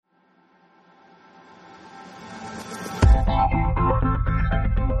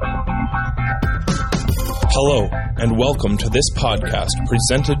Hello, and welcome to this podcast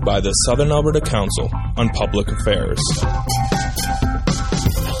presented by the Southern Alberta Council on Public Affairs.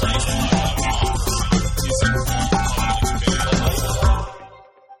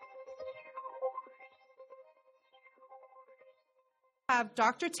 I have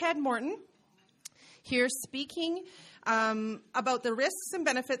Dr. Ted Morton here speaking about the risks and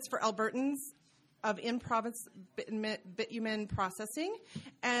benefits for Albertans of in-province bitumen processing.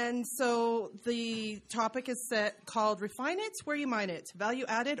 And so the topic is called Refine It Where You Mine It, Value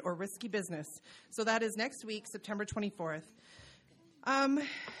Added or Risky Business. So that is next week, September 24th.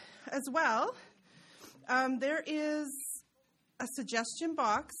 As well, there is a suggestion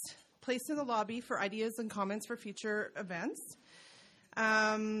box placed in the lobby for ideas and comments for future events.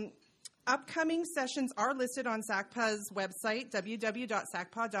 Upcoming sessions are listed on SACPA's website,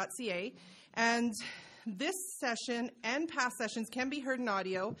 www.sacpa.ca, and this session and past sessions can be heard in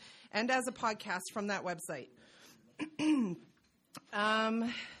audio and as a podcast from that website.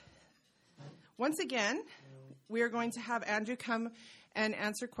 Once again, we are going to have Andrew come and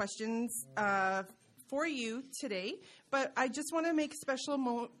answer questions for you today, but I just want to make a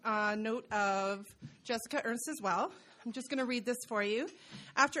special note of Jessica Ernst as well. I'm just going to read this for you.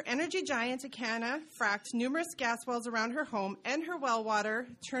 After energy giant Ekana fracked numerous gas wells around her home and her well water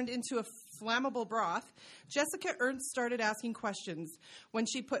turned into a flammable broth, Jessica Ernst started asking questions. When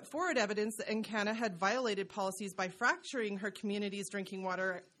she put forward evidence that Ekana had violated policies by fracturing her community's drinking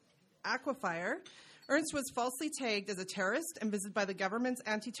water aquifer, Ernst was falsely tagged as a terrorist and visited by the government's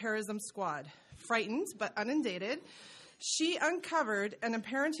anti-terrorism squad. Frightened but inundated, she uncovered an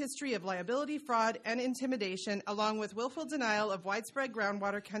apparent history of liability, fraud, and intimidation, along with willful denial of widespread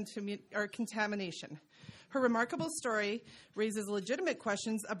groundwater contamination. Her remarkable story raises legitimate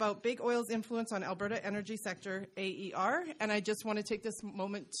questions about big oil's influence on Alberta energy sector, AER, and I just want to take this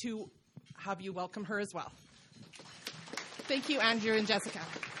moment to have you welcome her as well. Thank you, Andrew and Jessica.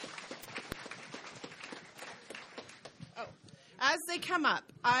 As they come up,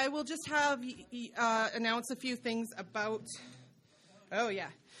 I will just have announce a few things about,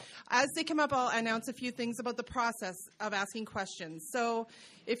 As they come up, I'll announce a few things about the process of asking questions. So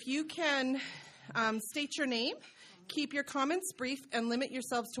if you can state your name, keep your comments brief, and limit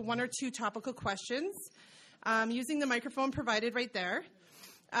yourselves to one or two topical questions using the microphone provided right there.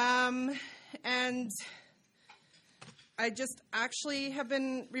 And I just actually have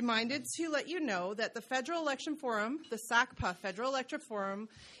been reminded to let you know that the Federal Election Forum, the SACPA Federal Electorate Forum,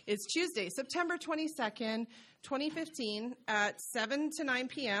 is Tuesday, September 22nd, 2015 at 7 to 9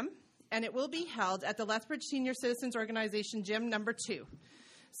 p.m., and it will be held at the Lethbridge Senior Citizens Organization Gym number 2.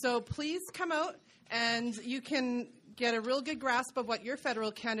 So please come out and you can get a real good grasp of what your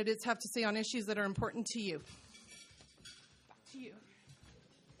federal candidates have to say on issues that are important to you. Back to you.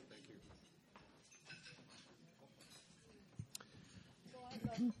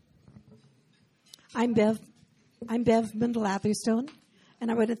 I'm Bev Mendel-Atherstone,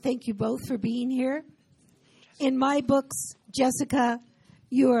 and I want to thank you both for being here. In my books, Jessica,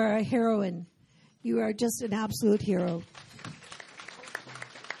 you are a heroine. You are just an absolute hero.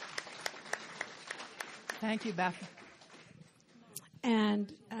 Thank you, Beth.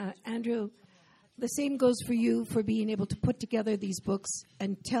 And Andrew, the same goes for you for being able to put together these books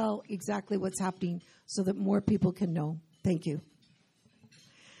and tell exactly what's happening so that more people can know. Thank you.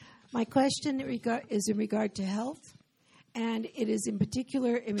 My question is in regard to health, and it is in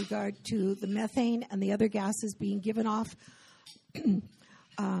particular in regard to the methane and the other gases being given off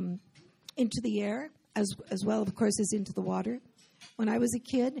into the air, as well, of course, as into the water. When I was a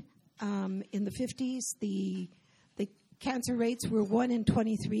kid, in the 50s, the cancer rates were 1 in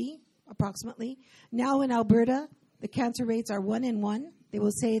 23, approximately. Now in Alberta, the cancer rates are 1 in 1. They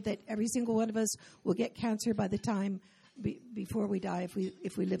will say that every single one of us will get cancer by the time before we die,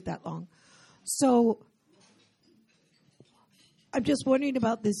 if we live that long. So I'm just wondering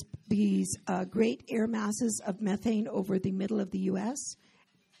about these great air masses of methane over the middle of the U.S.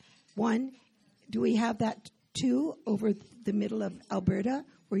 One, do we have that too over the middle of Alberta,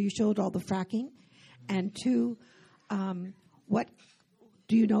 where you showed all the fracking? And two, what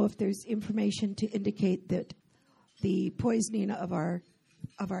do you know if there's information to indicate that the poisoning of our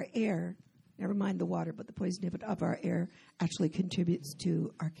air, never mind the water, but the poisoning of our air actually contributes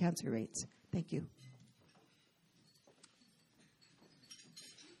to our cancer rates? Thank you.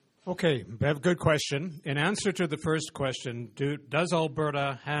 Okay, Bev, good question. In answer to the first question, does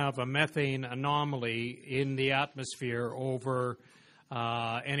Alberta have a methane anomaly in the atmosphere over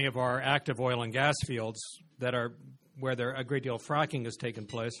any of our active oil and gas fields that are where a great deal of fracking has taken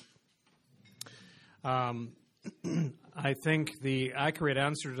place? I think the accurate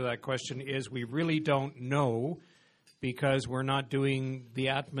answer to that question is we really don't know, because we're not doing the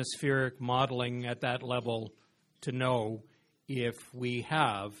atmospheric modeling at that level to know if we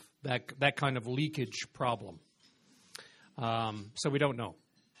have that kind of leakage problem. So we don't know.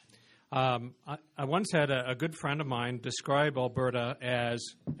 I once had a good friend of mine describe Alberta as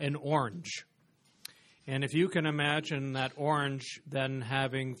an orange. And if you can imagine that orange then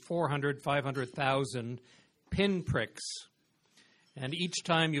having 400, 500,000 pinpricks, and each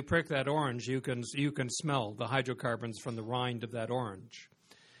time you prick that orange, you can smell the hydrocarbons from the rind of that orange.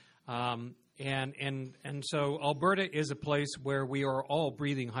 And so Alberta is a place where we are all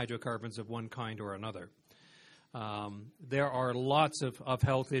breathing hydrocarbons of one kind or another. There are lots of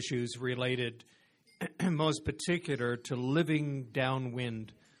health issues related, most particular to living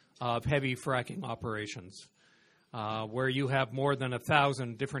downwind of heavy fracking operations, where you have more than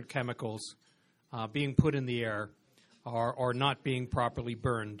 1,000 different chemicals being put in the air or not being properly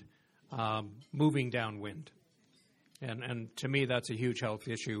burned, moving downwind. And to me, that's a huge health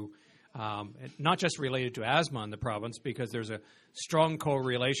issue, not just related to asthma in the province, because there's a strong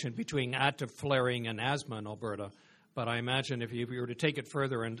correlation between active flaring and asthma in Alberta. But I imagine if you were to take it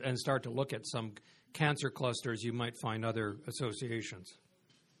further and start to look at some cancer clusters, you might find other associations.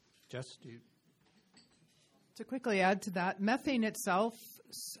 Jess, do you? To quickly add to that, methane itself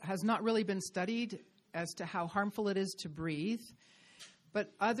has not really been studied as to how harmful it is to breathe.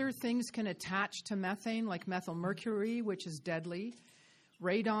 But other things can attach to methane, like methylmercury, which is deadly.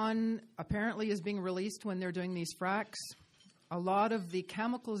 Radon apparently is being released when they're doing these fracks. A lot of the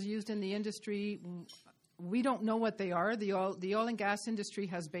chemicals used in the industry, we don't know what they are. The oil and gas industry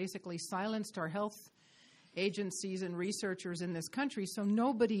has basically silenced our health agencies and researchers in this country, so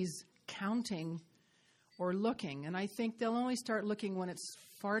nobody's counting or looking. And I think they'll only start looking when it's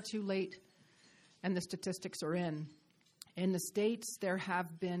far too late and the statistics are in. In the States, there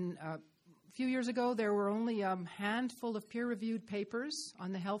have been, a few years ago, there were only a handful of peer-reviewed papers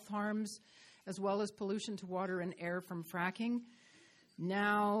on the health harms as well as pollution to water and air from fracking.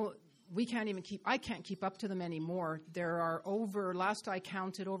 Now, I can't keep up to them anymore. There are last I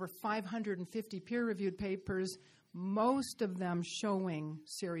counted, over 550 peer-reviewed papers, most of them showing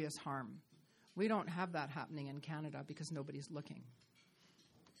serious harm. We don't have that happening in Canada because nobody's looking.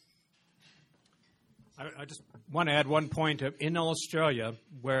 I just want to add one point. In Australia,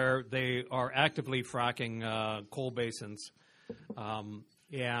 where they are actively fracking coal basins,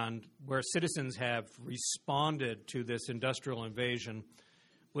 and where citizens have responded to this industrial invasion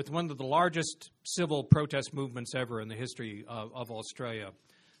with one of the largest civil protest movements ever in the history of Australia,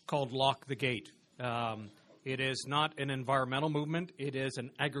 called Lock the Gate. It is not an environmental movement. It is an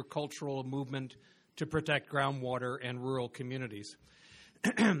agricultural movement to protect groundwater and rural communities.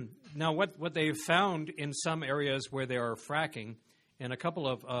 Now, what they've found in some areas where they are fracking, and a couple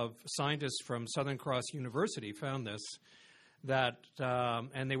of scientists from Southern Cross University found this,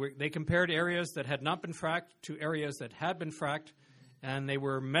 and they compared areas that had not been fracked to areas that had been fracked, and they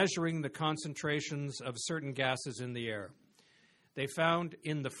were measuring the concentrations of certain gases in the air. They found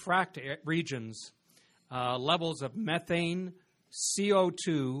in the fracked regions levels of methane,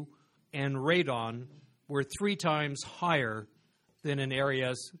 CO2, and radon were 3 times higher than in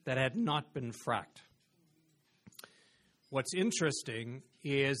areas that had not been fracked. What's interesting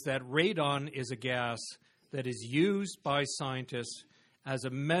is that radon is a gas that is used by scientists as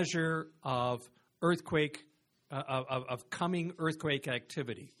a measure of earthquake, of coming earthquake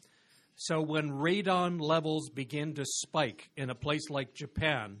activity. So when radon levels begin to spike in a place like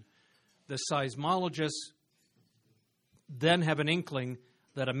Japan, the seismologists then have an inkling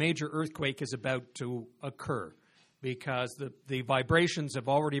that a major earthquake is about to occur, because the vibrations have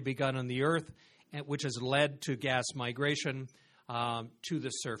already begun on the earth, which has led to gas migration to the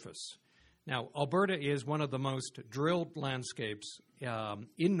surface. Now, Alberta is one of the most drilled landscapes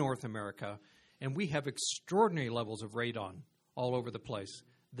in North America, and we have extraordinary levels of radon all over the place.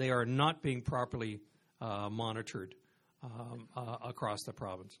 They are not being properly monitored across the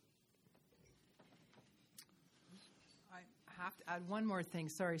province. I have to add one more thing.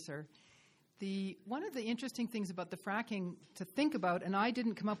 Sorry, sir. One of the interesting things about the fracking to think about, and I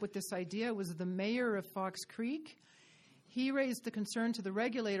didn't come up with this idea, was the mayor of Fox Creek. He raised the concern to the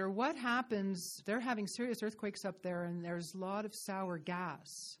regulator, what happens, they're having serious earthquakes up there, and there's a lot of sour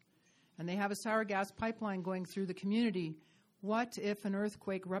gas. And they have a sour gas pipeline going through the community. What if an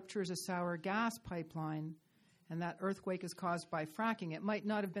earthquake ruptures a sour gas pipeline, and that earthquake is caused by fracking? It might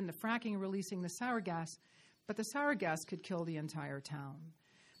not have been the fracking releasing the sour gas, but the sour gas could kill the entire town.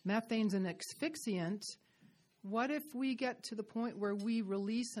 Methane's an asphyxiant, What if we get to the point where we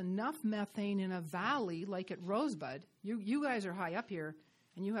release enough methane in a valley like at Rosebud? You guys are high up here,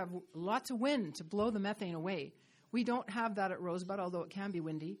 and you have lots of wind to blow the methane away. We don't have that at Rosebud, although it can be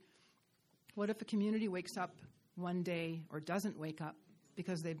windy. What if a community wakes up one day or doesn't wake up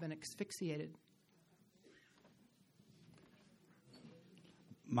because they've been asphyxiated?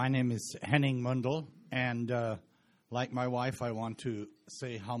 My name is Henning Mundel, and like my wife, I want to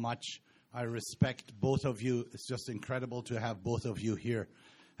say how much I respect both of you. It's just incredible to have both of you here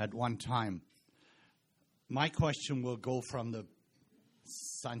at one time. My question will go from the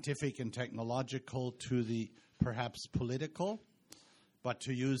scientific and technological to the perhaps political, but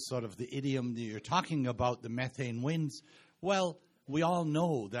to use sort of the idiom that you're talking about, the methane winds, well, we all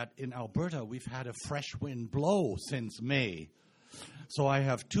know that in Alberta we've had a fresh wind blow since May. So I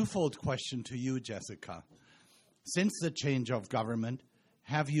have twofold question to you, Jessica. Since the change of government,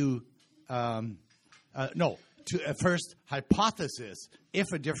 have you first hypothesis, if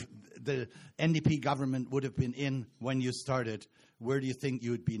the NDP government would have been in when you started, where do you think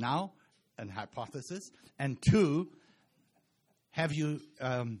you would be now? And hypothesis. And two, have you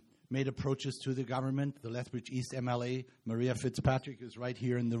made approaches to the government? The Lethbridge East MLA, Maria Fitzpatrick, is right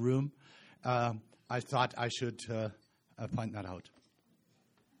here in the room. I thought I should point that out.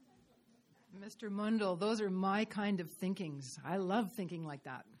 Mr. Mundel, those are my kind of thinkings. I love thinking like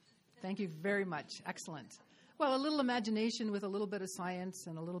that. Thank you very much. Excellent. Well, a little imagination with a little bit of science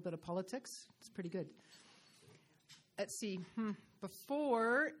and a little bit of politics. It's pretty good. Let's see.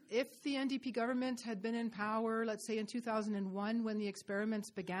 Before, if the NDP government had been in power, let's say in 2001 when the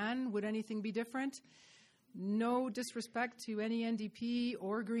experiments began, would anything be different? No disrespect to any NDP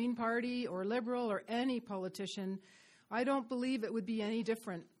or Green Party or Liberal or any politician. I don't believe it would be any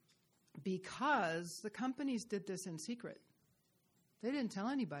different because the companies did this in secret. They didn't tell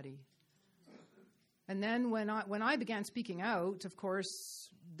anybody. And then when I began speaking out, of course,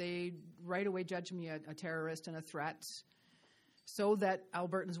 they right away judged me a terrorist and a threat so that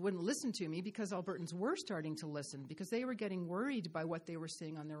Albertans wouldn't listen to me, because Albertans were starting to listen because they were getting worried by what they were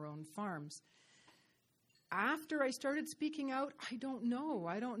seeing on their own farms. After I started speaking out, I don't know.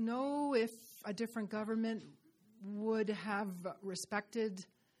 I don't know if a different government would have respected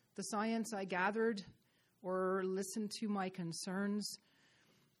the science I gathered or listened to my concerns.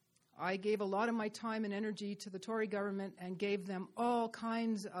 I gave a lot of my time and energy to the Tory government and gave them all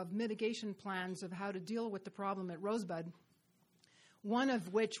kinds of mitigation plans of how to deal with the problem at Rosebud, one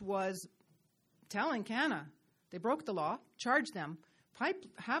of which was telling Encana, they broke the law, charge them,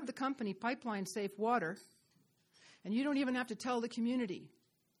 have the company pipeline safe water, and you don't even have to tell the community.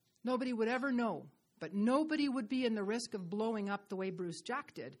 Nobody would ever know, but nobody would be in the risk of blowing up the way Bruce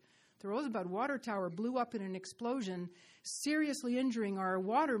Jack did. The Rosebud water tower blew up in an explosion, seriously injuring our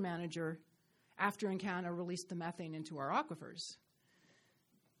water manager after Encana released the methane into our aquifers.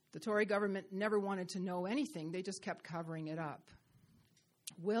 The Tory government never wanted to know anything. They just kept covering it up.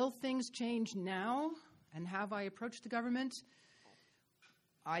 Will things change now? And have I approached the government?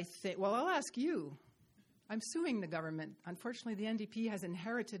 I'll ask you. I'm suing the government. Unfortunately, the NDP has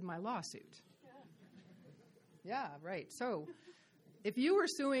inherited my lawsuit. Yeah, right. So if you were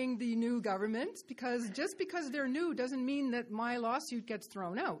suing the new government, just because they're new doesn't mean that my lawsuit gets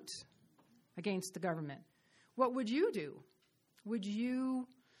thrown out against the government. What would you do? Would you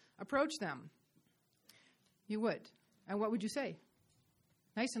approach them? You would. And what would you say?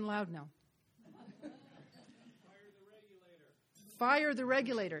 Nice and loud now. Fire the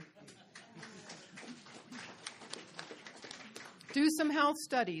regulator. Do some health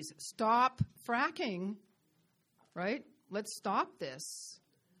studies. Stop fracking, right? Let's stop this.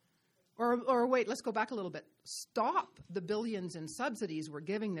 Or wait, let's go back a little bit. Stop the billions in subsidies we're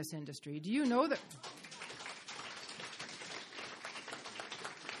giving this industry. Do you know that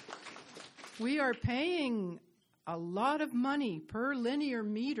we are paying a lot of money per linear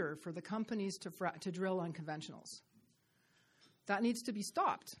meter for the companies to drill unconventionals? That needs to be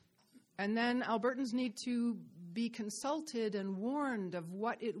stopped. And then Albertans need to be consulted and warned of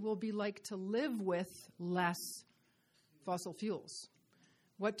what it will be like to live with less fossil fuels.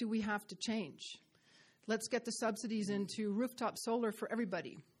 What do we have to change? Let's get the subsidies into rooftop solar for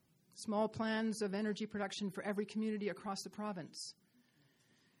everybody. Small plans of energy production for every community across the province.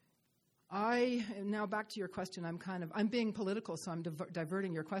 Now back to your question. I'm being political, so I'm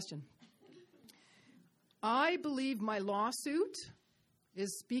diverting your question. I believe my lawsuit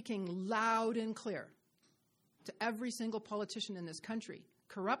is speaking loud and clear to every single politician in this country,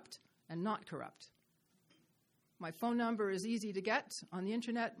 corrupt and not corrupt. My phone number is easy to get on the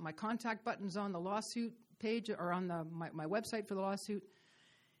internet. My contact button's on the lawsuit page or on my website for the lawsuit.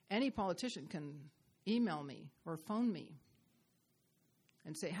 Any politician can email me or phone me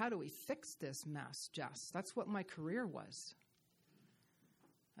and say, how do we fix this mess, Jess? That's what my career was.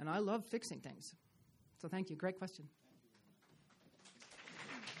 And I love fixing things. So thank you. Great question.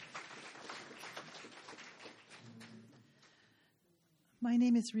 My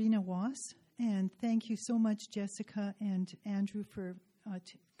name is Rena Wass, and thank you so much, Jessica and Andrew, for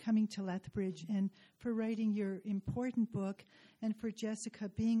coming to Lethbridge and for writing your important book, and for Jessica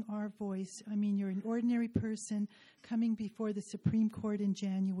being our voice. I mean, you're an ordinary person coming before the Supreme Court in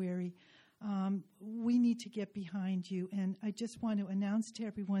January. We need to get behind you, and I just want to announce to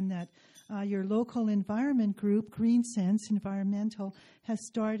everyone that your local environment group, Green Sense Environmental, has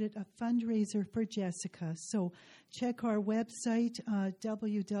started a fundraiser for Jessica. So check our website,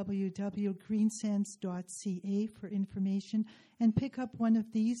 www.greensense.ca, for information, and pick up one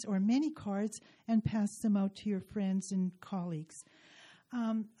of these or many cards and pass them out to your friends and colleagues.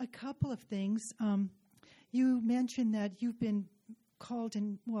 A couple of things. You mentioned that you've been called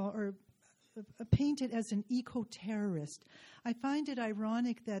painted as an eco-terrorist. I find it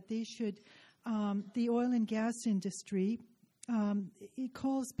ironic that they should, the oil and gas industry, it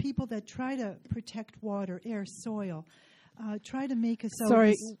calls people that try to protect water, air, soil, try to make us...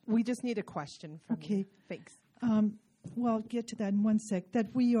 Sorry, we just need a question from you. Thanks. Well, I'll get to that in one sec, that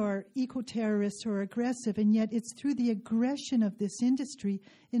we are eco-terrorists or aggressive, and yet it's through the aggression of this industry,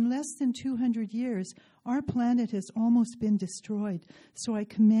 in less than 200 years, our planet has almost been destroyed. So I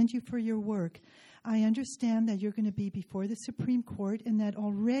commend you for your work. I understand that you're going to be before the Supreme Court, and that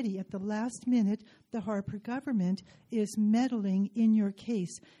already at the last minute, the Harper government is meddling in your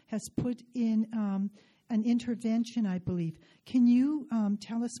case, has put in an intervention, I believe. Can you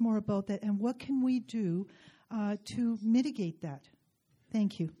tell us more about that, and what can we do to mitigate that?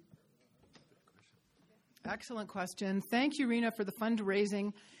 Thank you. Excellent question. Thank you, Rena, for the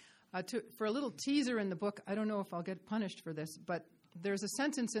fundraising. For a little teaser in the book, I don't know if I'll get punished for this, but there's a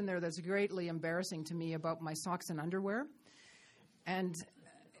sentence in there that's greatly embarrassing to me about my socks and underwear. And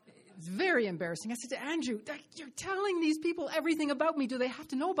it's very embarrassing. I said to Andrew, you're telling these people everything about me. Do they have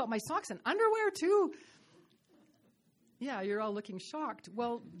to know about my socks and underwear too? Yeah, you're all looking shocked.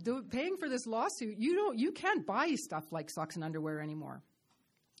 Well, paying for this lawsuit, you can't buy stuff like socks and underwear anymore.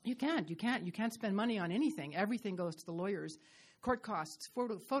 You can't spend money on anything. Everything goes to the lawyers. Court costs,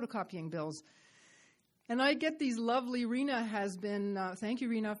 photocopying bills. And I get these lovely, Rena has been, thank you,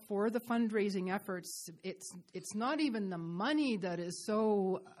 Rena, for the fundraising efforts. It's not even the money that is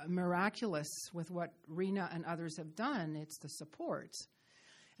so miraculous with what Rena and others have done. It's the support.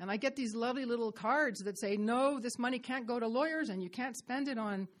 And I get these lovely little cards that say, no, this money can't go to lawyers and you can't spend it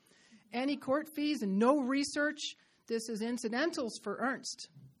on any court fees and no research. This is incidentals for Ernst.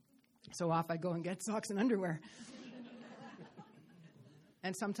 So off I go and get socks and underwear.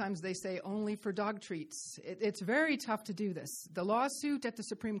 And sometimes they say only for dog treats. It's very tough to do this. The lawsuit at the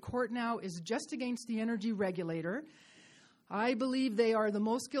Supreme Court now is just against the energy regulator. I believe they are the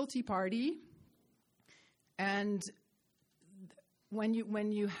most guilty party. And when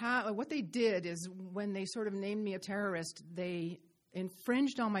you have, what they did is when they sort of named me a terrorist, they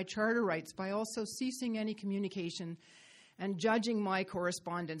infringed on my charter rights by also ceasing any communication and judging my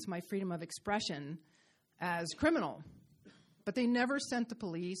correspondence, my freedom of expression, as criminal. But they never sent the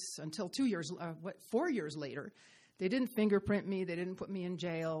police until 4 years later. They didn't fingerprint me. They didn't put me in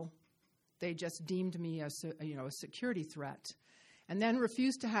jail. They just deemed me a security threat, and then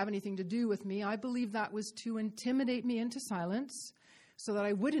refused to have anything to do with me. I believe that was to intimidate me into silence so that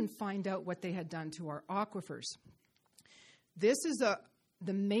I wouldn't find out what they had done to our aquifers. This is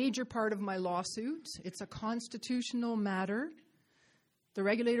the major part of my lawsuit. It's a constitutional matter. The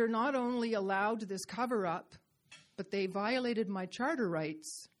regulator not only allowed this cover-up, but they violated my charter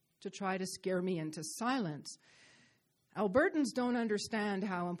rights to try to scare me into silence. Albertans don't understand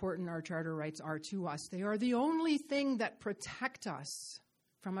how important our charter rights are to us. They are the only thing that protect us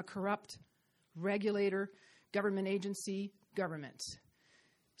from a corrupt regulator, government agency, government.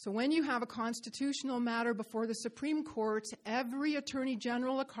 So when you have a constitutional matter before the Supreme Court, every attorney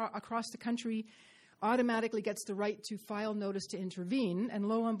general across the country automatically gets the right to file notice to intervene. And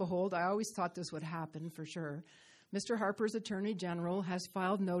lo and behold, I always thought this would happen for sure. Mr. Harper's attorney general has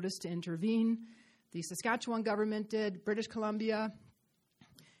filed notice to intervene. The Saskatchewan government did, British Columbia,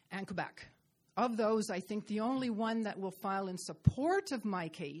 and Quebec. Of those, I think the only one that will file in support of my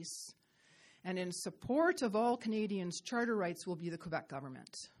case and in support of all Canadians' charter rights will be the Quebec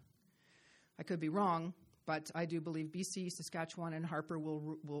government. I could be wrong, but I do believe BC, Saskatchewan, and Harper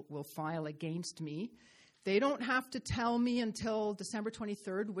will file against me. They don't have to tell me until December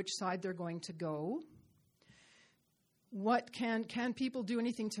 23rd which side they're going to go. What can people do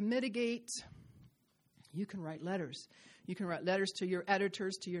anything to mitigate? You can write letters. You can write letters to your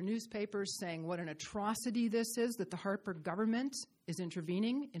editors, to your newspapers, saying what an atrocity this is, that the Harper government is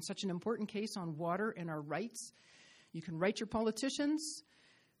intervening in such an important case on water and our rights. You can write your politicians.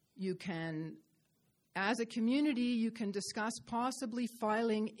 You can, as a community, you can discuss possibly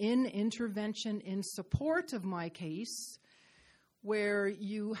filing in intervention in support of my case, where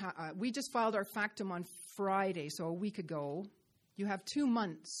we just filed our factum on Friday, so a week ago. You have 2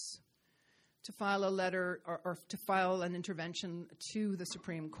 months to file a letter or to file an intervention to the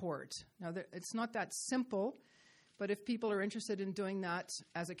Supreme Court. Now, it's not that simple, but if people are interested in doing that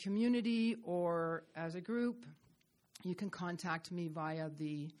as a community or as a group, you can contact me via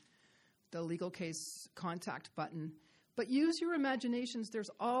the legal case contact button. But use your imaginations.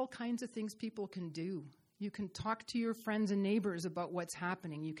 There's all kinds of things people can do. You can talk to your friends and neighbors about what's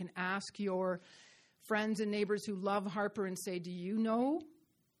happening. You can ask your friends and neighbors who love Harper and say, do you know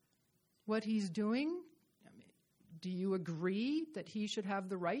what he's doing? Do you agree that he should have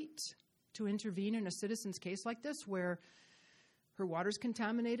the right to intervene in a citizen's case like this, where her water's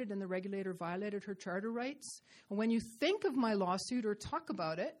contaminated and the regulator violated her charter rights? And when you think of my lawsuit or talk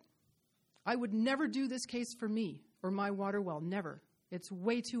about it, I would never do this case for me or my water well, never. It's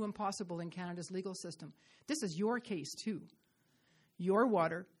way too impossible in Canada's legal system. This is your case too. Your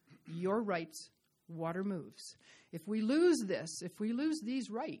water, your rights, water moves. If we lose this, if we lose these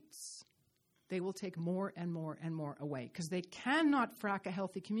rights, they will take more and more and more away, because they cannot frack a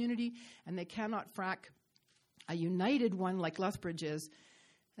healthy community, and they cannot frack a united one like Lethbridge is,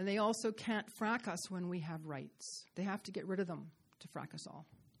 and they also can't frack us when we have rights. They have to get rid of them to frack us all.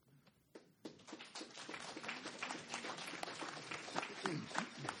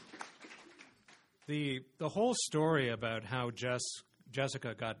 The whole story about how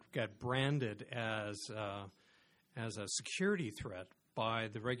Jessica got branded as a security threat by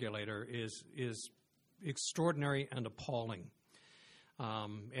the regulator is extraordinary and appalling.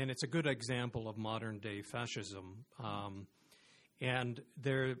 And it's a good example of modern-day fascism. And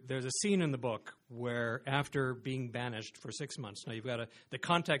there's a scene in the book where, after being banished for 6 months, now you've got the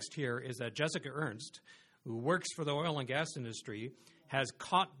context here is that Jessica Ernst, who works for the oil and gas industry, has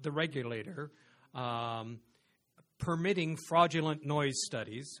caught the regulator permitting fraudulent noise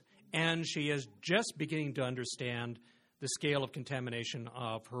studies, and she is just beginning to understand the scale of contamination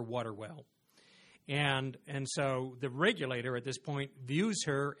of her water well. And so the regulator at this point views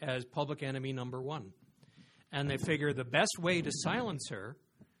her as public enemy number one. And they figure the best way to silence her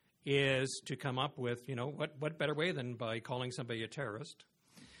is to come up with, what better way than by calling somebody a terrorist.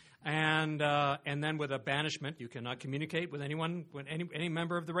 And then with a banishment, you cannot communicate with anyone, with any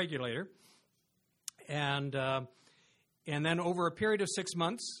member of the regulator. And then over a period of 6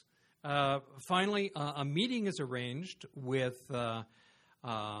 months, finally, a meeting is arranged with their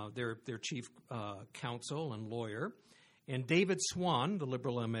chief counsel and lawyer, and David Swan, the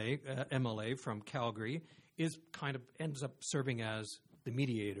Liberal MLA from Calgary, ends up serving as the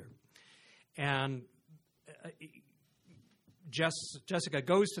mediator. And Jessica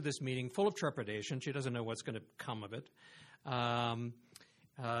goes to this meeting full of trepidation. She doesn't know what's going to come of it.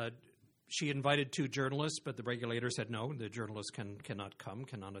 She invited 2 journalists, but the regulator said no, the journalists cannot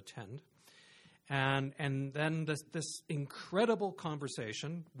attend. And then this incredible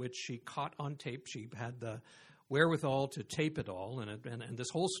conversation, which she caught on tape, she had the wherewithal to tape it all, and this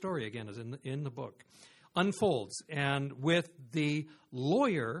whole story, again, is in the book, unfolds. And with the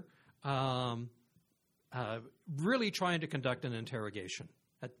lawyer really trying to conduct an interrogation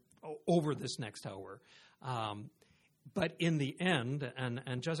over this next hour. But in the end,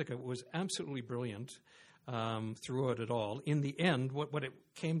 and Jessica was absolutely brilliant throughout it all, in the end, what it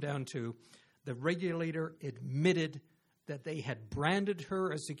came down to, the regulator admitted that they had branded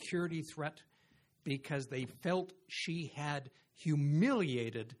her a security threat because they felt she had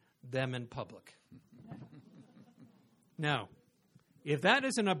humiliated them in public. Now, if that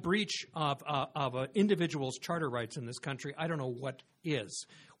isn't a breach of an individual's charter rights in this country, I don't know what is.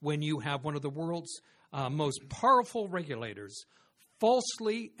 When you have one of the world's most powerful regulators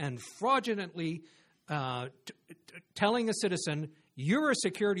falsely and fraudulently telling a citizen, you're a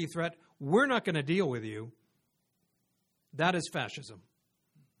security threat, we're not going to deal with you, that is fascism.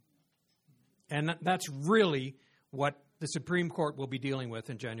 And that's really what the Supreme Court will be dealing with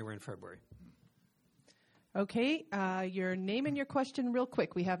in January and February. Okay, your name and your question real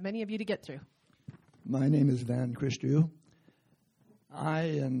quick. We have many of you to get through. My name is Van Christu. I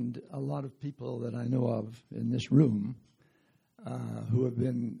and a lot of people that I know of in this room who have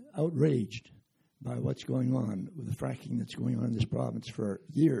been outraged by what's going on with the fracking that's going on in this province for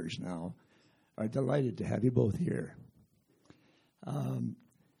years now are delighted to have you both here.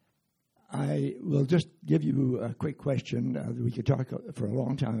 I will just give you a quick question. We could talk for a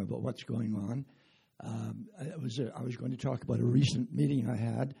long time about what's going on. I was going to talk about a recent meeting I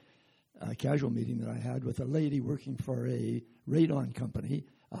had, a casual meeting that I had with a lady working for a radon company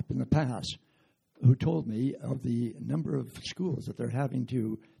up in the pass, who told me of the number of schools that they're having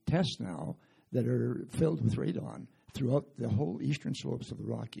to test now that are filled with radon throughout the whole eastern slopes of the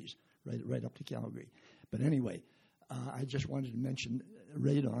Rockies, right up to Calgary. But anyway, I just wanted to mention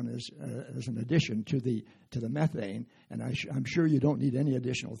radon as an addition to the methane, and I'm sure you don't need any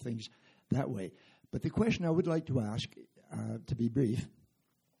additional things that way. But the question I would like to ask, to be brief,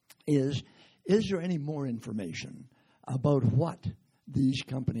 is there any more information about what these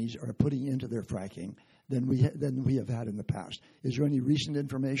companies are putting into their fracking than we have had in the past? Is there any recent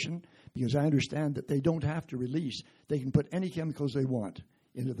information? Because I understand that they don't have to release. They can put any chemicals they want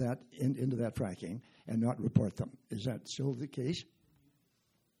into that fracking and not report them. Is that still the case?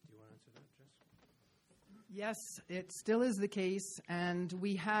 Do you want to answer that, Jess? Yes, it still is the case, and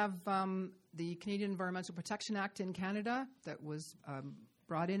we have the Canadian Environmental Protection Act in Canada that was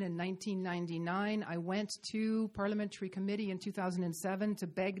brought in 1999. I went to Parliamentary Committee in 2007 to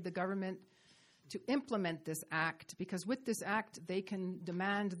beg the government to implement this act, because with this act, they can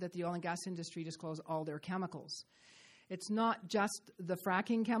demand that the oil and gas industry disclose all their chemicals. It's not just the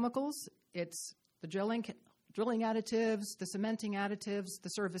fracking chemicals, it's the drilling additives, the cementing additives, the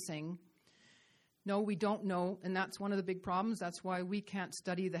servicing. No, we don't know, and that's one of the big problems. That's why we can't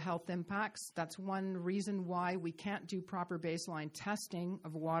study the health impacts. That's one reason why we can't do proper baseline testing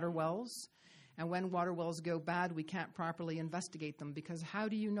of water wells. And when water wells go bad, we can't properly investigate them, because how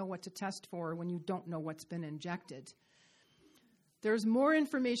do you know what to test for when you don't know what's been injected? There's more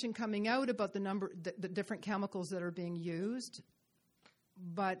information coming out about the different chemicals that are being used,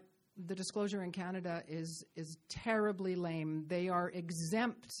 but the disclosure in Canada is terribly lame. They are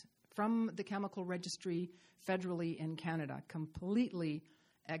exempt from the chemical registry federally in Canada, completely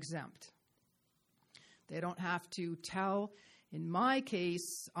exempt. They don't have to tell. In my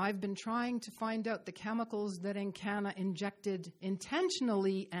case, I've been trying to find out the chemicals that Encana injected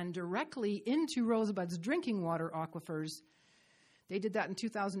intentionally and directly into Rosebud's drinking water aquifers. They did that in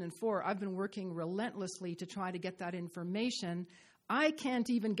 2004. I've been working relentlessly to try to get that information. I can't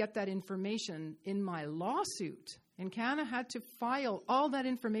even get that information in my lawsuit. Encana had to file all that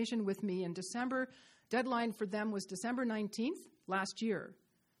information with me in December. Deadline for them was December 19th last year.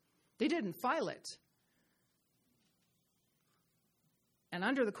 They didn't file it. And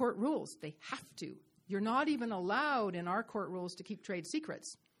under the court rules, they have to. You're not even allowed in our court rules to keep trade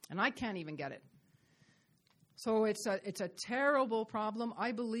secrets, and I can't even get it. So it's a terrible problem.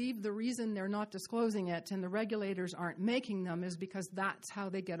 I believe the reason they're not disclosing it and the regulators aren't making them is because that's how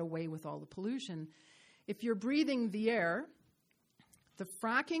they get away with all the pollution. If you're breathing the air, the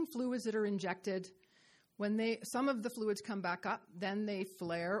fracking fluids that are injected, when some of the fluids come back up, then they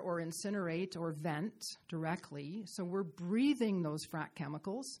flare or incinerate or vent directly. So we're breathing those frack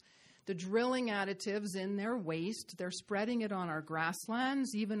chemicals. The drilling additives in their waste, they're spreading it on our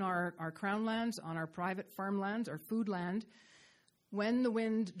grasslands, even our crown lands, on our private farmlands, our food land. When the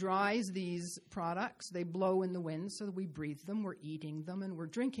wind dries these products, they blow in the wind, so that we breathe them, we're eating them, and we're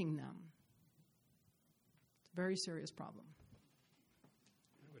drinking them. It's a very serious problem.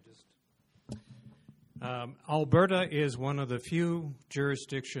 Alberta is one of the few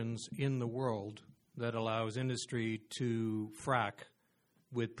jurisdictions in the world that allows industry to frack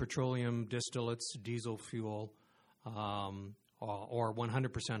with petroleum distillates, diesel fuel, or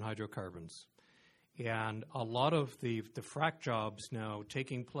 100% hydrocarbons. And a lot of the frack jobs now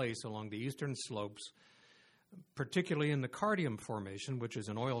taking place along the eastern slopes, particularly in the Cardium Formation, which is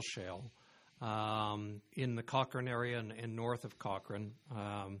an oil shale, in the Cochrane area and north of Cochrane,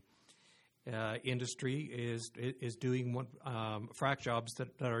 industry is doing frack jobs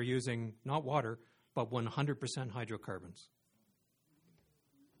that are using not water, but 100% hydrocarbons.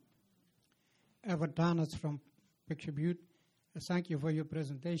 Everett Thomas from Picture Butte. Thank you for your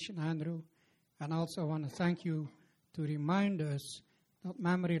presentation, Andrew. And also I want to thank you to remind us that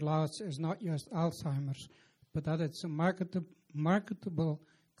memory loss is not just Alzheimer's, but that it's a marketable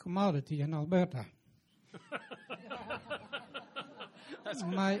commodity in Alberta. That's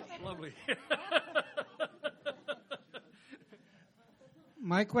lovely.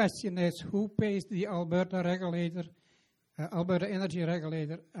 My question is, who pays the Alberta regulator, Alberta Energy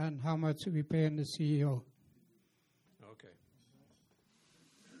Regulator, and how much are we paying the CEO? Okay.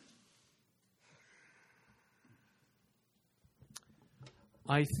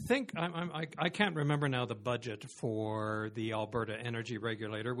 I think I can't remember now the budget for the Alberta Energy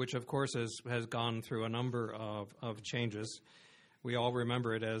Regulator, which of course has gone through a number of changes. We all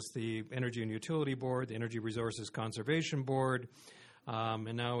remember it as the Energy and Utility Board, the Energy Resources Conservation Board,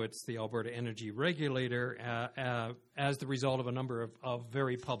 and now it's the Alberta Energy Regulator as the result of a number of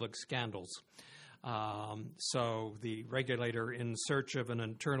very public scandals. So the regulator in search of an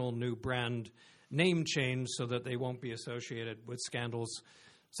internal new brand name change so that they won't be associated with scandals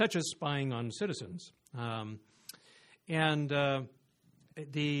such as spying on citizens.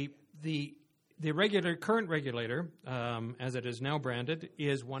 The current regulator, as it is now branded,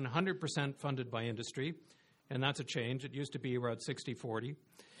 is 100% funded by industry, and that's a change. It used to be around 60-40.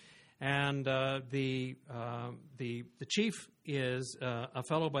 And the chief is a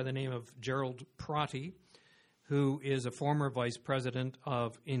fellow by the name of Gerald Prati, who is a former vice president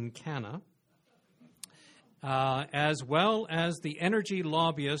of Encana, as well as the energy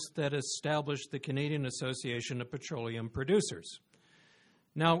lobbyist that established the Canadian Association of Petroleum Producers.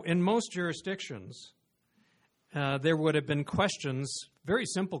 Now, in most jurisdictions, there would have been questions, very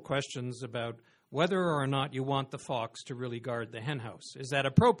simple questions, about whether or not you want the fox to really guard the henhouse. Is that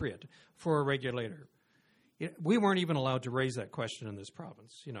appropriate for a regulator? We weren't even allowed to raise that question in this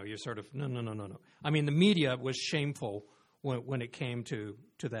province. You know, you're sort of, no. I mean, the media was shameful when it came to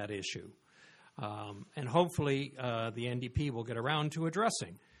that issue. And hopefully the NDP will get around to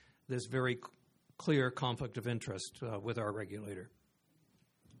addressing this very clear conflict of interest with our regulator.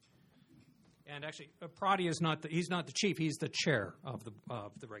 And actually, Prati is he's not the chief, he's the chair of the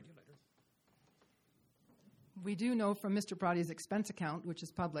regulator. We do know from Mr. Prati's expense account, which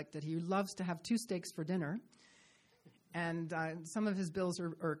is public, that he loves to have 2 steaks for dinner. And some of his bills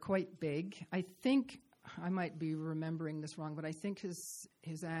are quite big. I think, I might be remembering this wrong, but I think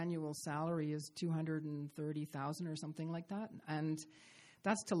his annual salary is $230,000 or something like that. And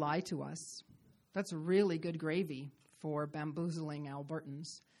that's to lie to us. That's really good gravy for bamboozling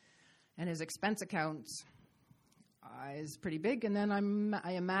Albertans. And his expense account is pretty big. And then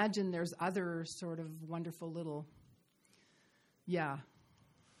I imagine there's other sort of wonderful little,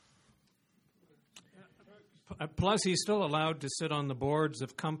 Plus, he's still allowed to sit on the boards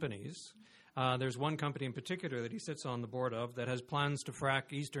of companies. There's one company in particular that he sits on the board of that has plans to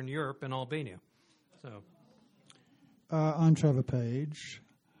frack Eastern Europe and Albania. So, I'm Trevor Page,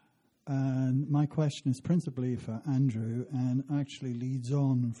 and my question is principally for Andrew and actually leads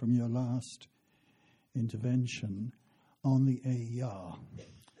on from your last intervention on the AER.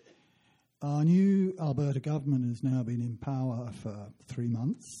 Our new Alberta government has now been in power for 3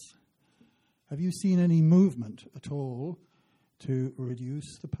 months. Have you seen any movement at all to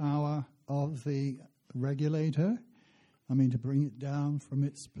reduce the power of the regulator? I mean, to bring it down from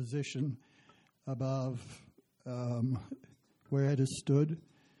its position above where it has stood,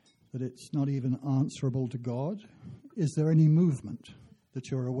 that it's not even answerable to God? Is there any movement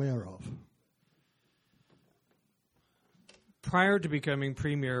that you're aware of? Prior to becoming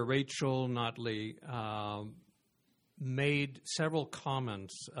Premier, Rachel Notley made several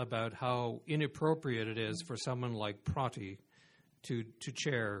comments about how inappropriate it is for someone like Prati to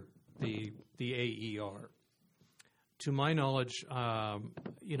chair the AER. To my knowledge, and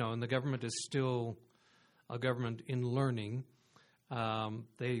the government is still a government in learning.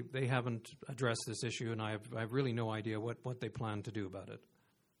 They haven't addressed this issue, and I have really no idea what they plan to do about it.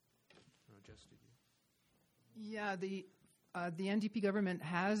 Yeah, the NDP government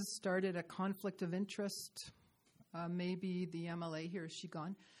has started a conflict of interest. Maybe the MLA here, is she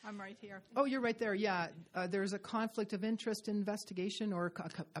gone? I'm right here. Oh, you're right there, yeah. There's a conflict of interest investigation, or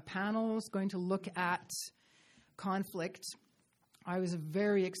a panel is going to look at conflict. I was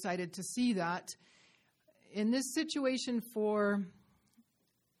very excited to see that. In this situation for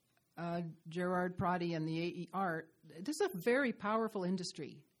Gerard Prati and the AER, this is a very powerful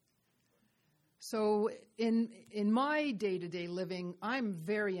industry. So in my day-to-day living, I'm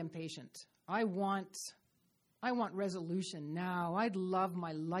very impatient. I want resolution now. I'd love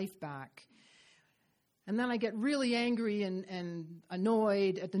my life back. And then I get really angry and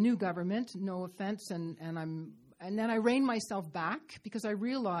annoyed at the new government, no offense, and then I rein myself back because I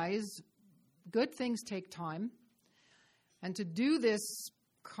realize good things take time. And to do this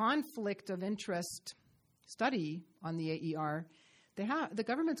conflict of interest study on the AER, the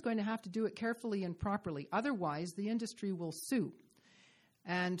government's going to have to do it carefully and properly. Otherwise, the industry will sue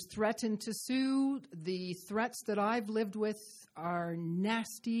and threaten to sue. The threats that I've lived with are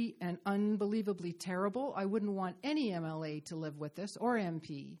nasty and unbelievably terrible. I wouldn't want any MLA to live with this, or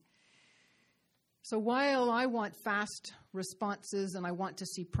MP. So while I want fast responses and I want to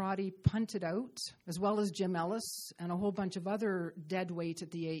see Prati punted out, as well as Jim Ellis and a whole bunch of other dead weight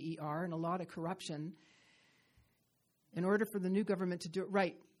at the AER and a lot of corruption, in order for the new government to do it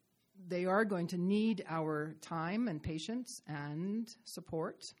right, they are going to need our time and patience and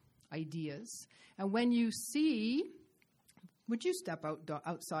support, ideas. And when you see, would you step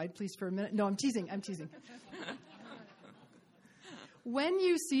outside, please, for a minute? No, I'm teasing. When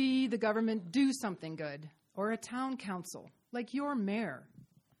you see the government do something good, or a town council, like your mayor,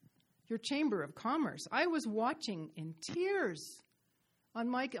 your Chamber of Commerce, I was watching in tears on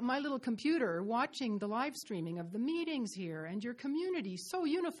my little computer, watching the live streaming of the meetings here, and your community so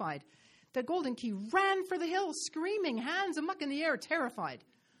unified that Golden Key ran for the hills, screaming, hands amuck in the air, terrified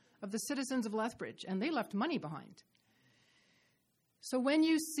of the citizens of Lethbridge, and they left money behind. So when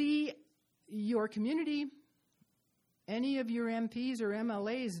you see your community, any of your MPs or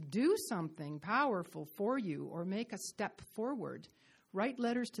MLAs do something powerful for you or make a step forward, write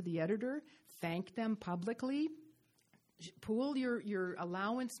letters to the editor, thank them publicly, pool your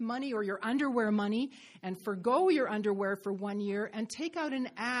allowance money or your underwear money and forgo your underwear for 1 year and take out an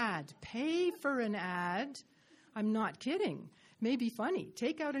ad. Pay for an ad. I'm not kidding. May be funny.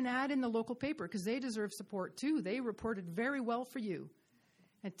 Take out an ad in the local paper because they deserve support too. They reported very well for you.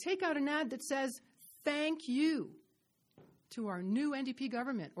 And take out an ad that says, thank you to our new NDP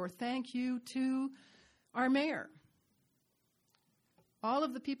government, or thank you to our mayor. All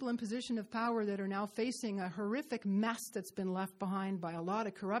of the people in position of power that are now facing a horrific mess that's been left behind by a lot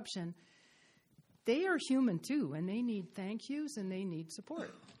of corruption, they are human too, and they need thank yous and they need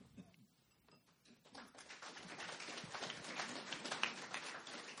support.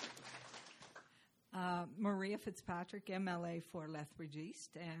 Maria Fitzpatrick, MLA for Lethbridge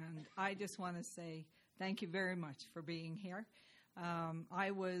East, and I just want to say thank you very much for being here.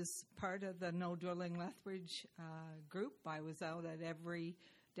 I was part of the No Drilling Lethbridge group. I was out at every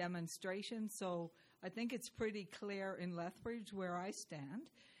demonstration, so I think it's pretty clear in Lethbridge where I stand.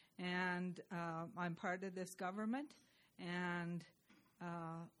 And I'm part of this government, and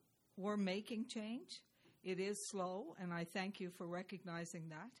we're making change. It is slow, and I thank you for recognizing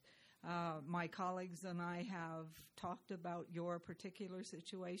that. My colleagues and I have talked about your particular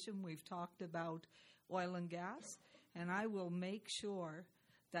situation. We've talked about oil and gas, and I will make sure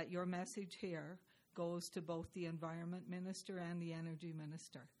that your message here goes to both the Environment Minister and the Energy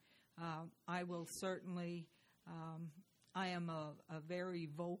Minister. I will certainly, I am a very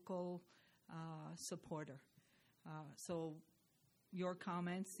vocal supporter. So your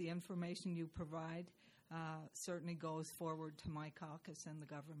comments, the information you provide, certainly goes forward to my caucus and the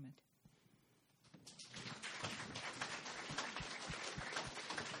government.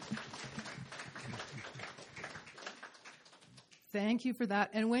 Thank you for that.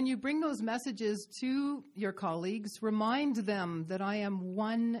 And when you bring those messages to your colleagues, remind them that I am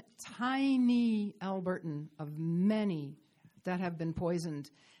one tiny Albertan of many that have been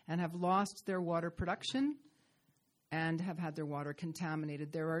poisoned and have lost their water production and have had their water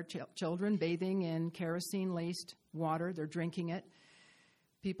contaminated. There are children bathing in kerosene-laced water. They're drinking it.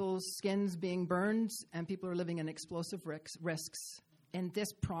 People's skins being burned, and people are living in explosive risks in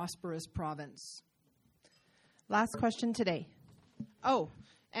this prosperous province. Last question today. Oh,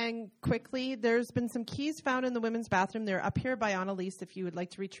 and quickly, there's been some keys found in the women's bathroom. They're up here by Annalise if you would like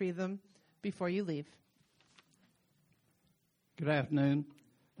to retrieve them before you leave. Good afternoon.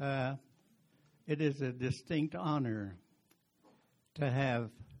 It is a distinct honor to have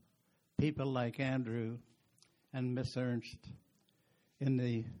people like Andrew and Miss Ernst in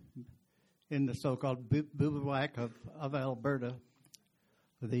the so-called bivouac of Alberta,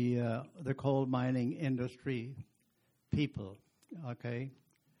 the coal mining industry people. Okay,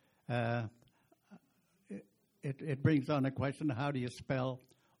 it brings on a question: how do you spell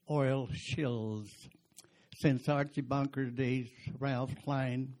oil shills? Since Archie Bunker's days, Ralph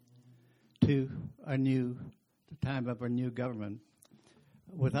Klein, to the time of our new government.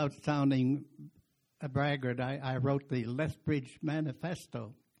 Without sounding a braggart, I wrote the Lethbridge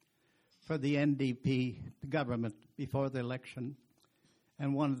Manifesto for the NDP government before the election,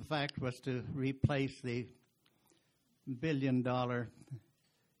 and one of the facts was to replace the $1 billion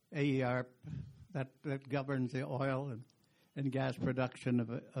AER that governs the oil and gas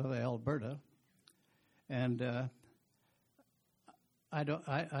production of Alberta. And I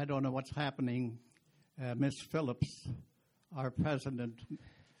don't know what's happening. Ms. Phillips, our president,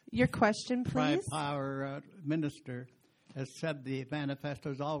 your question, please. Power minister, has said the manifesto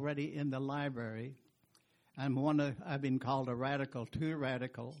is already in the library. I've been called a radical, too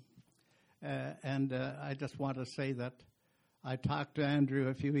radical. And I just want to say that I talked to Andrew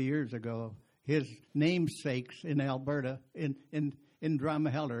a few years ago. His namesakes in Alberta, in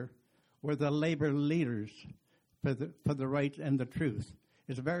Drumheller, were the labor leaders for the right and the truth.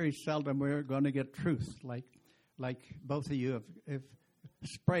 It's very seldom we're going to get truth like both of you have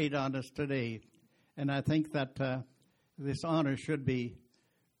sprayed on us today. And I think that this honor should be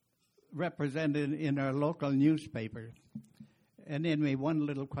represented in our local newspaper. And anyway, one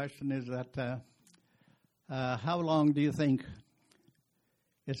little question is that how long do you think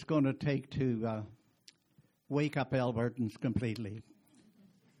it's going to take to wake up Albertans completely?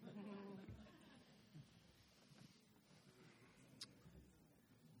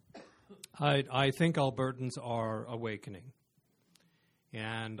 I think Albertans are awakening.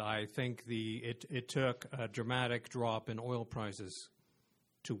 And I think it took a dramatic drop in oil prices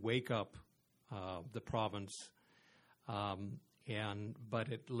to wake up the province. But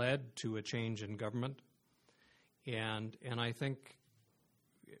it led to a change in government. And I think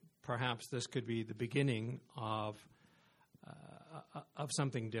perhaps this could be the beginning of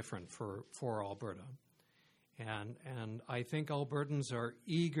something different for Alberta. And I think Albertans are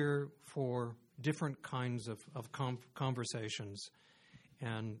eager for different kinds of conversations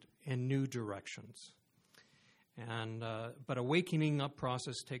and new directions. But a waking up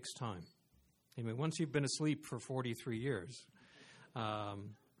process takes time. I mean, once you've been asleep for 43 years,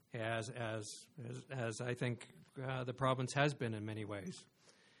 as I think the province has been in many ways,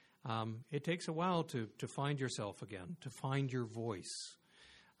 it takes a while to find yourself again, to find your voice,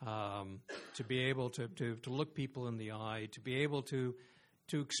 to be able to look people in the eye, to be able to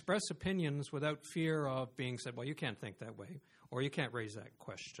express opinions without fear of being said, well, you can't think that way, or you can't raise that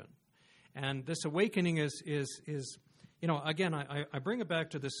question. And this awakening is again, I bring it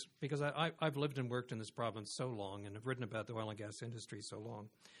back to this because I've lived and worked in this province so long and have written about the oil and gas industry so long,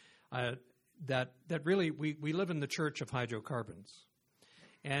 that really we live in the church of hydrocarbons.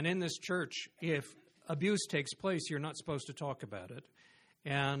 And in this church, if abuse takes place, you're not supposed to talk about it.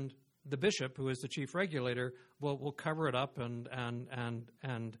 And the bishop, who is the chief regulator, will cover it up, and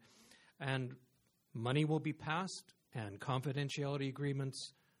money will be passed, and confidentiality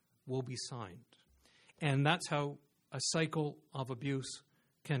agreements will be signed. And that's how a cycle of abuse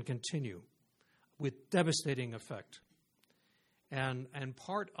can continue with devastating effect. And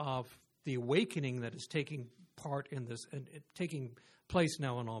part of the awakening that is taking part in this and taking place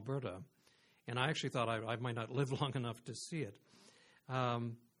now in Alberta, and I actually thought I might not live long enough to see it,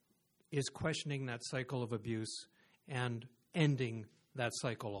 is questioning that cycle of abuse and ending that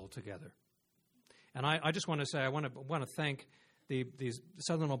cycle altogether. And I just want to say I want to thank the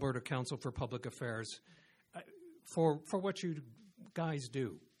Southern Alberta Council for Public Affairs for what you guys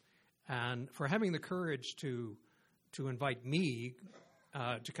do, and for having the courage to invite me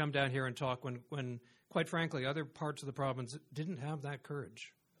to come down here and talk when quite frankly other parts of the province didn't have that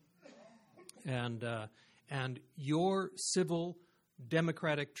courage. And your civil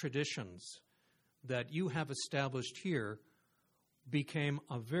democratic traditions that you have established here became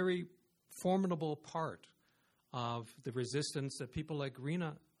a very formidable part of the resistance that people like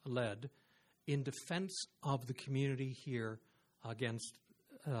Rena led in defense of the community here against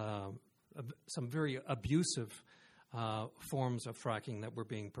some very abusive forms of fracking that were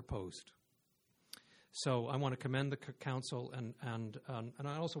being proposed. So I want to commend the council, and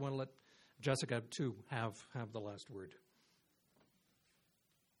I also want to let Jessica too have the last word.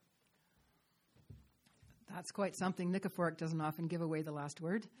 That's quite something. Nikiforuk doesn't often give away the last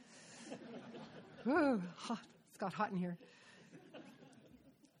word. Ooh, hot. It's got hot in here.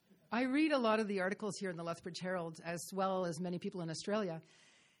 I read a lot of the articles here in the Lethbridge Herald, as well as many people in Australia,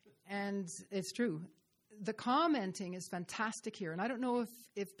 and it's true. The commenting is fantastic here, and I don't know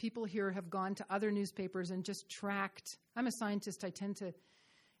if people here have gone to other newspapers and just tracked. I'm a scientist. I tend to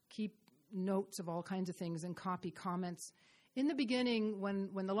keep notes of all kinds of things and copy comments. In the beginning, when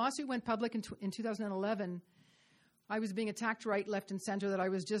the lawsuit went public in 2011, I was being attacked right, left, and center that I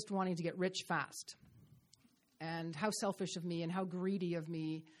was just wanting to get rich fast. And how selfish of me and how greedy of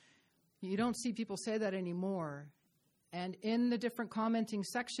me. You don't see people say that anymore. And in the different commenting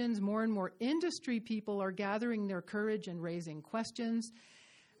sections, more and more industry people are gathering their courage and raising questions.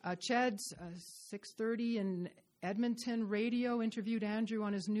 CHED's 630 in Edmonton Radio interviewed Andrew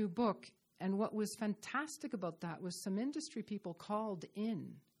on his new book. And what was fantastic about that was some industry people called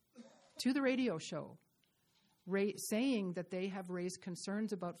in to the radio show, saying that they have raised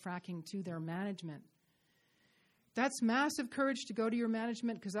concerns about fracking to their management. That's massive courage to go to your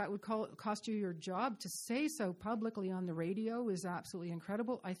management, because that would cost you your job. To say so publicly on the radio is absolutely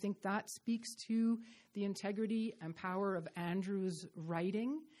incredible. I think that speaks to the integrity and power of Andrew's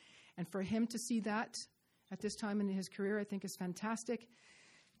writing. And for him to see that at this time in his career, I think is fantastic.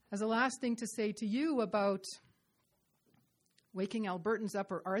 As a last thing to say to you about waking Albertans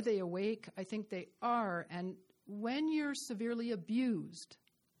up, or are they awake? I think they are. And when you're severely abused,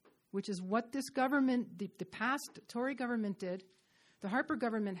 which is what this government, the past Tory government did, the Harper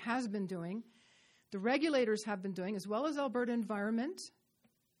government has been doing, the regulators have been doing, as well as Alberta Environment.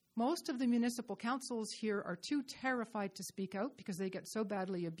 Most of the municipal councils here are too terrified to speak out because they get so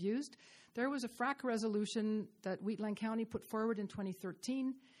badly abused. There was a FRAC resolution that Wheatland County put forward in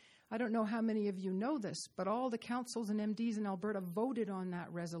 2013. I don't know how many of you know this, but all the councils and MDs in Alberta voted on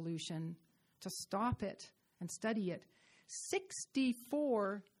that resolution to stop it and study it.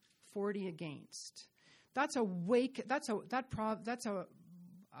 64-40 against. That's an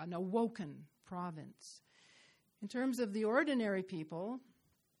awoken province. In terms of the ordinary people,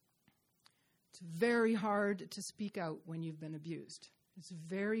 it's very hard to speak out when you've been abused. It's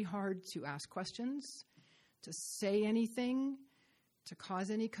very hard to ask questions, to say anything, to cause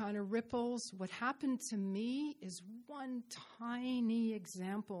any kind of ripples. What happened to me is one tiny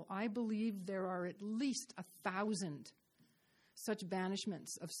example. I believe there are at least 1,000 such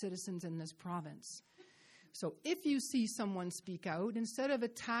banishments of citizens in this province. So if you see someone speak out, instead of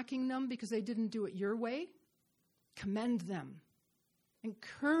attacking them because they didn't do it your way, commend them.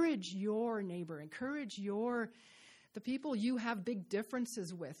 Encourage your neighbor. Encourage the people you have big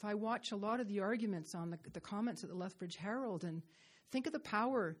differences with. I watch a lot of the arguments on the comments at the Lethbridge Herald, and think of the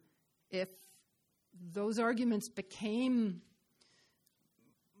power if those arguments became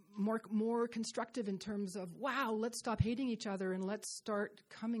more constructive in terms of, wow, let's stop hating each other and let's start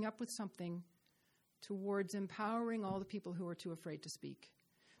coming up with something towards empowering all the people who are too afraid to speak.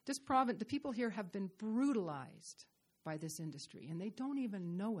 This province, the people here have been brutalized by this industry, and they don't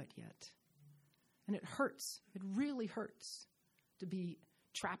even know it yet. And it hurts. It really hurts to be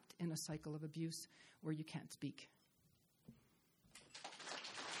trapped in a cycle of abuse where you can't speak.